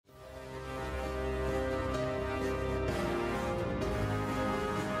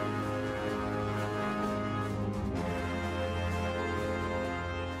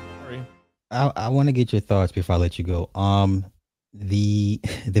I want to get your thoughts before I let you go. The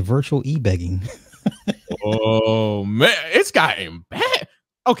the virtual e-begging. Oh man, it's gotten bad.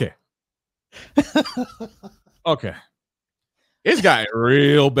 Okay, okay, it's gotten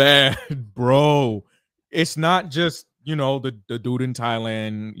real bad, bro. It's not just the dude in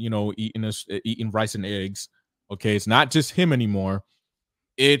Thailand, eating rice and eggs. Okay, it's not just him anymore.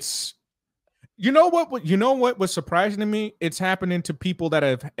 It's what was surprising to me? It's happening to people that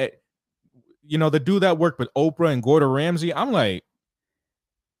have the dude that worked with Oprah and Gordon Ramsay. I'm like,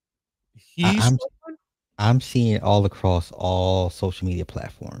 I, he's I'm I'm seeing it all across all social media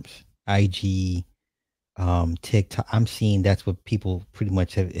platforms. IG, TikTok. I'm seeing that's what people pretty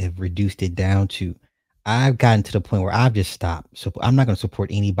much have reduced it down to. I've gotten to the point where I've just stopped. So I'm not going to support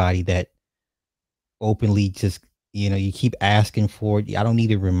anybody that openly just you keep asking for it. I don't need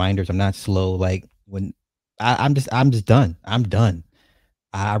the reminders. I'm not slow. Like when I'm just done. I'm done.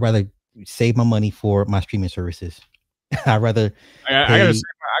 I'd rather save my money for my streaming services. I'd rather I gotta pay. save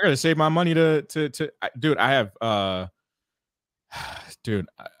I gotta save my money dude. I have dude,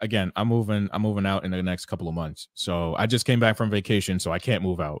 again, I'm moving out in the next couple of months. So I just came back from vacation, so I can't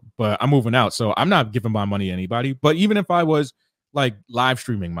move out. But I'm moving out, so I'm not giving my money to anybody. But even if I was like live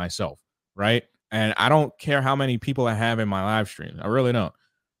streaming myself, right? And I don't care how many people I have in my live stream. I really don't.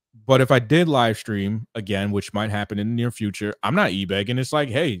 But if I did live stream again, which might happen in the near future, I'm not e-begging. It's like,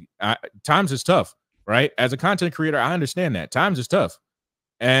 hey, times is tough, right? As a content creator, I understand that times is tough,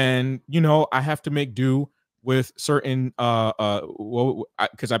 and I have to make do with certain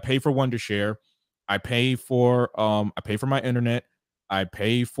because I pay for Wondershare, I pay for my internet, I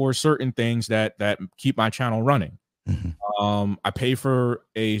pay for certain things that keep my channel running. Mhm. I pay for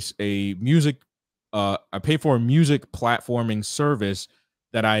a music I pay for a music platforming service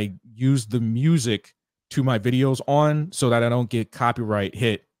that I use the music to my videos on so that I don't get copyright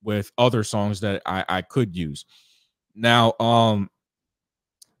hit with other songs that I could use. Now,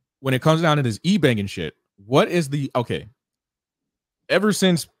 when it comes down to this e-banking shit, what is the okay? Ever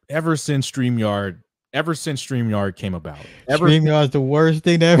since StreamYard came about, ever since StreamYard's the worst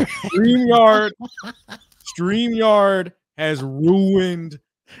thing ever. StreamYard StreamYard has ruined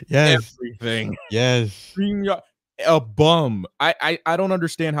Yes. everything. Yes. StreamYard, a bum. I don't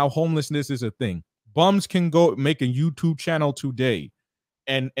understand how homelessness is a thing. Bums can go make a YouTube channel today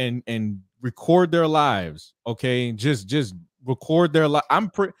and record their lives. Okay, just record their life.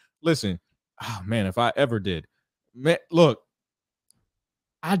 Listen. Oh man, if I ever did, man, look,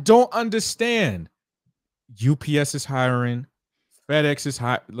 I don't understand. UPS is hiring, FedEx is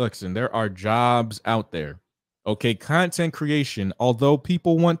hiring. Listen, there are jobs out there. Okay, content creation. Although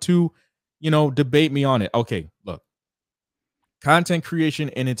people want to, debate me on it. Okay, look, content creation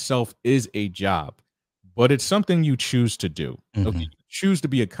in itself is a job, but it's something you choose to do. Okay, Mhm. you choose to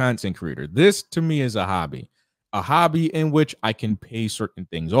be a content creator. This to me is a hobby in which I can pay certain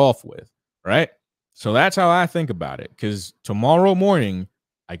things off with, right? So that's how I think about it. Because tomorrow morning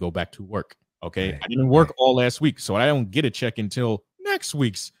I go back to work. Okay, Right. I didn't Right. work all last week, so I don't get a check until next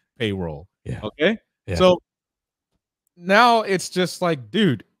week's payroll. Yeah. Okay, Yeah. so now it's just like,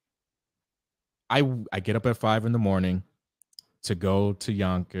 dude, I get up at 5 in the morning to go to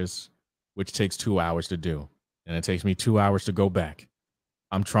Yonkers, which takes 2 hours to do. And it takes me 2 hours to go back.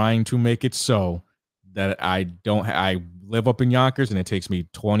 I'm trying to make it so that I don't, I live up in Yonkers and it takes me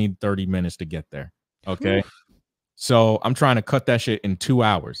 20, 30 minutes to get there. Okay. Oof. So I'm trying to cut that shit in 2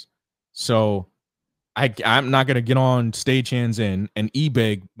 hours. So I'm not going to get on stagehands and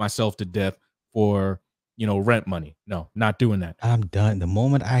e-beg myself to death for, rent money. No, not doing that. I'm done. The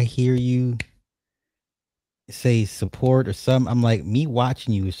moment I hear you say support or something, I'm like, me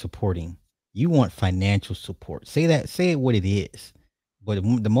watching you is supporting. You want financial support. Say that, say it what it is. But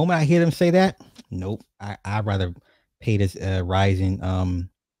the moment I hear them say that, nope. I'd rather pay this rising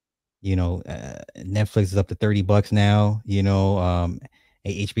Netflix is up to $30 now,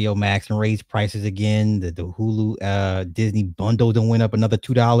 HBO Max and raised prices again. The Hulu Disney bundle done went up another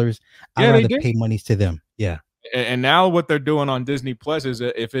 $2. I'd Yeah, they rather did. pay monies to them. Yeah. And now what they're doing on Disney Plus is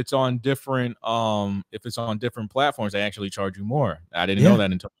that if it's on different platforms, they actually charge you more. I didn't know Yeah.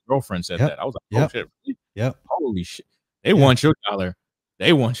 that until my girlfriend said Yep. that. I was like, oh Yep. shit, really? Yep. Holy shit. They Yeah. want your dollar.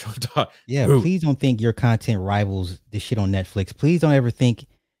 They want your dollar. Yeah, Dude. please don't think your content rivals this shit on Netflix. Please don't ever think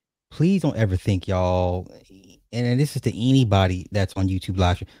y'all, and this is to anybody that's on YouTube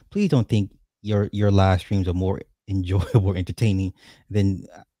live stream. Please don't think your live streams are more enjoyable, entertaining than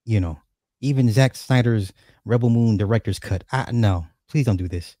even Zack Snyder's Rebel Moon director's cut. No, please don't do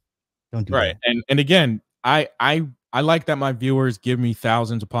this. Don't do Right. that. And again, I like that my viewers give me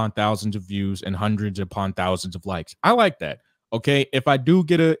thousands upon thousands of views and hundreds upon thousands of likes. I like that. Okay, if I do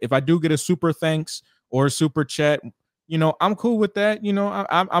get a super thanks or a super chat, you know, I'm cool with that. You know,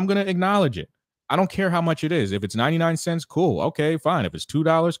 I'm gonna acknowledge it. I don't care how much it is. If it's 99 cents, cool. Okay, fine. If it's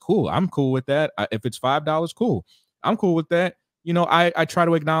 $2, cool. I'm cool with that. If it's $5, cool. I'm cool with that. You know, I try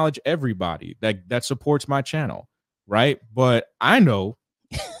to acknowledge everybody that supports my channel, right? But I know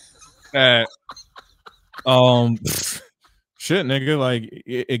that shit, nigga,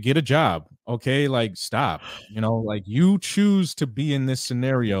 like get a job, okay? Like stop. You know, like you choose to be in this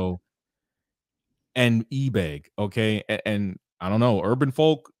scenario and e-beg, okay? And I don't know, urban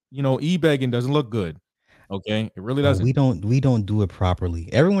folk, you know, e-begging doesn't look good. Okay, it really Bro, doesn't. we don't do it properly.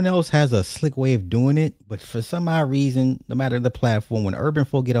 Everyone else has a slick way of doing it, but for some odd reason, no matter the platform, when urban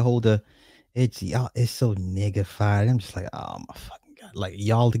folk get a hold of it's y'all, it's so niggified. I'm just like, oh my fucking god, like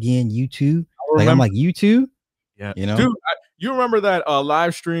y'all again, you too. I Like I'm remember, like you too, yeah, you know. dude. You remember that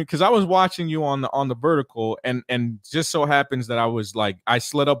live stream? Because I was watching you on the vertical, and just so happens that I was like, I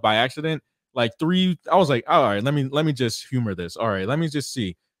slid up by accident. Like three, I was like, all right, let me just humor this. All right, let me just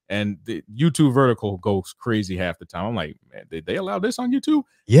see. And the YouTube vertical goes crazy half the time. I'm like, man, did they allow this on YouTube?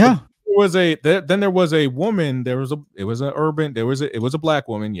 But Yeah. then there was a woman. It was an urban. It was a black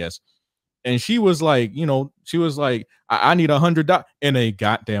woman. Yes, and she was like, you know, she was like, I need $100 in a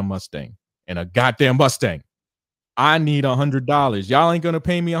goddamn Mustang, in a goddamn Mustang. I need $100. Y'all ain't gonna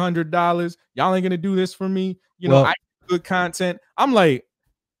pay me $100. Y'all ain't gonna do this for me. You know, I Well, good content. I'm like,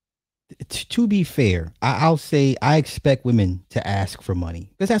 to be fair, I'll say I expect women to ask for money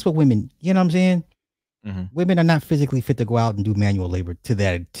because that's what women. You know what I'm saying? Women are not physically fit to go out and do manual labor to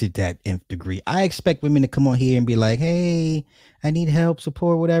that nth degree. I expect women to come on here and be like, "Hey, I need help,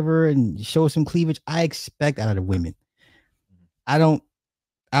 support, whatever," and show some cleavage. I expect out of the women. I don't.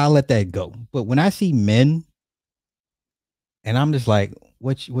 I'll let that go. But when I see men, and I'm just like,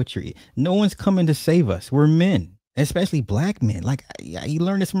 "What's your?" No one's coming to save us. We're men, especially black men. Like you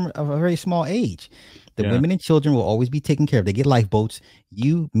learn this from a very small age. The yeah, women and children will always be taken care of. They get lifeboats.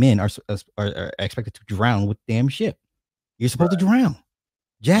 You men are expected to drown with damn ship. You're supposed to drown.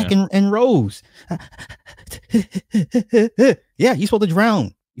 Jack yeah. and Rose. Yeah, you're supposed to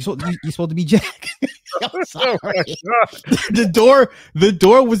drown. You're supposed to be Jack. I'm sorry. The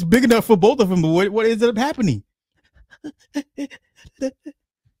door was big enough for both of them, but what ended up happening?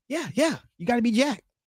 Yeah, you got to be Jack.